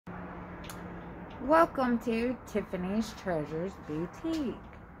Welcome to Tiffany's Treasures Boutique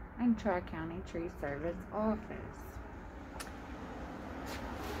and Tri-County Tree Service Office.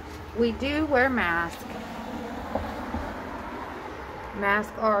 We do wear masks.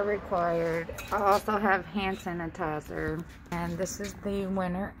 Masks are required. I also have hand sanitizer. And this is the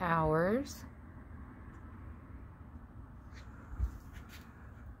winter hours.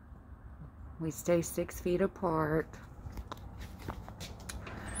 We stay 6 feet apart.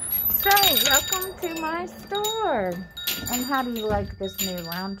 So, welcome to my store. And how do you like this new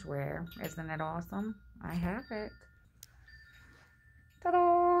loungewear? Isn't it awesome? I have it.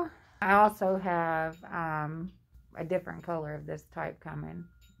 Ta-da! I also have a different color of this type coming.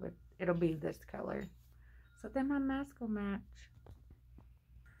 It'll be this color. So then my mask will match.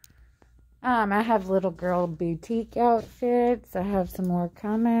 I have little girl boutique outfits. I have some more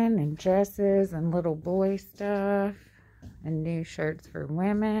coming, and dresses and little boy stuff. And new shirts for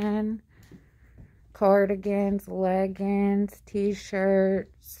women, cardigans, leggings,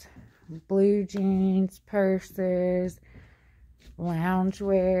 t-shirts, blue jeans, purses,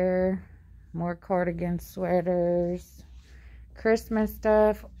 loungewear, more cardigan sweaters, Christmas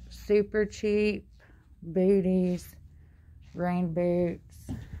stuff, super cheap, booties, rain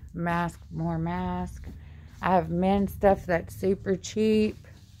boots, more mask. I have men's stuff that's super cheap.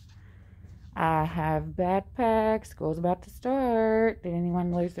 I have backpacks. School's about to start. Did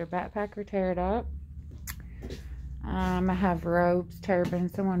anyone lose their backpack or tear it up? I have robes,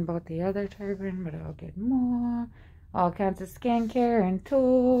 turbans. Someone bought the other turban, but I'll get more. All kinds of skincare and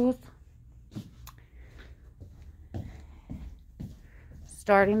tools.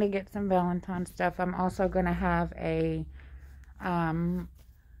 Starting to get some Valentine stuff. I'm also going to have a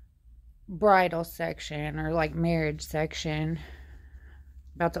bridal section, or like marriage section.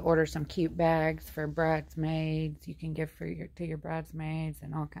 About to order some cute bags for bridesmaids. You can give to your bridesmaids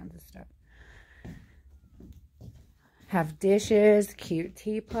and all kinds of stuff. Have dishes, cute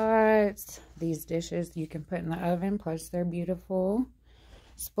teapots. These dishes you can put in the oven, plus they're beautiful.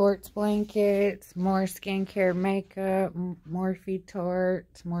 Sports blankets, more skincare makeup, Morphe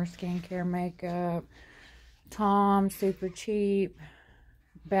tarts, more skincare makeup. Tom, super cheap.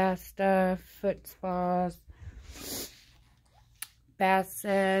 Bath stuff, foot spas. Bath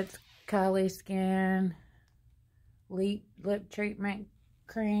sets, Kylie Skin, lip treatment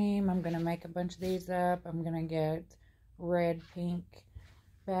cream. I'm going to make a bunch of these up. I'm going to get red, pink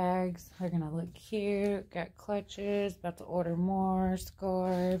bags. They're going to look cute. Got clutches. About to order more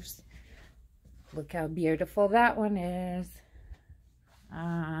scarves. Look how beautiful that one is.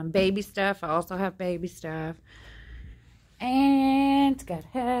 Baby stuff. I also have baby stuff. And got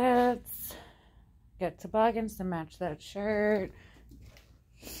hats. Got toboggans to match that shirt.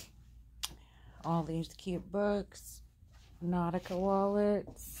 All these cute books, Nautica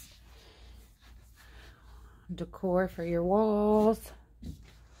wallets, decor for your walls,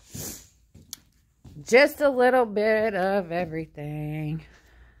 just a little bit of everything.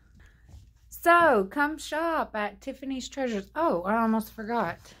 So, come shop at Tiffany's Treasures. Oh, I almost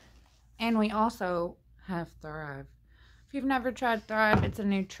forgot. And we also have Thrive. If you've never tried Thrive, it's a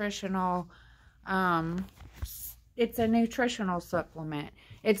nutritional supplement.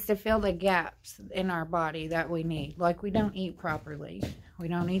 It's to fill the gaps in our body that we need. Like, we don't eat properly. We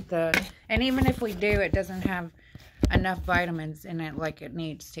don't eat and even if we do, it doesn't have enough vitamins in it like it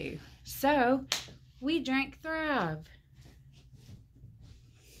needs to. So, we drink Thrive.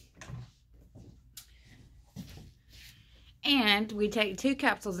 And we take 2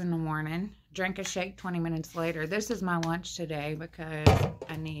 capsules in the morning, drink a shake 20 minutes later. This is my lunch today because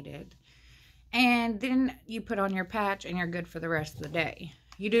I need it. And then you put on your patch and you're good for the rest of the day.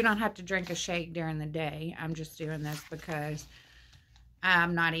 You do not have to drink a shake during the day. I'm just doing this because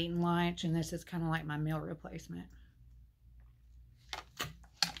I'm not eating lunch, and this is kind of like my meal replacement.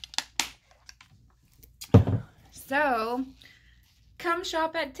 So, come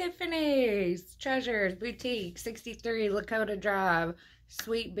shop at Tiffany's Treasures Boutique, 63 Lakota Drive,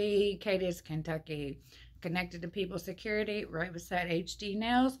 Sweet Bee, Cadiz, Kentucky. Connected to People Security, right beside HD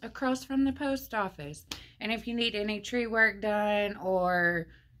Nails, across from the post office. And if you need any tree work done or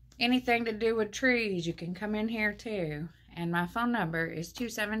anything to do with trees, you can come in here too. And my phone number is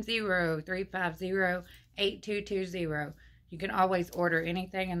 270-350-8220. You can always order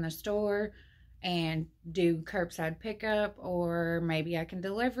anything in the store and do curbside pickup, or maybe I can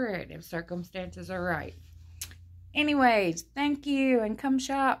deliver it if circumstances are right. Anyways, thank you, and come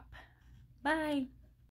shop. Bye.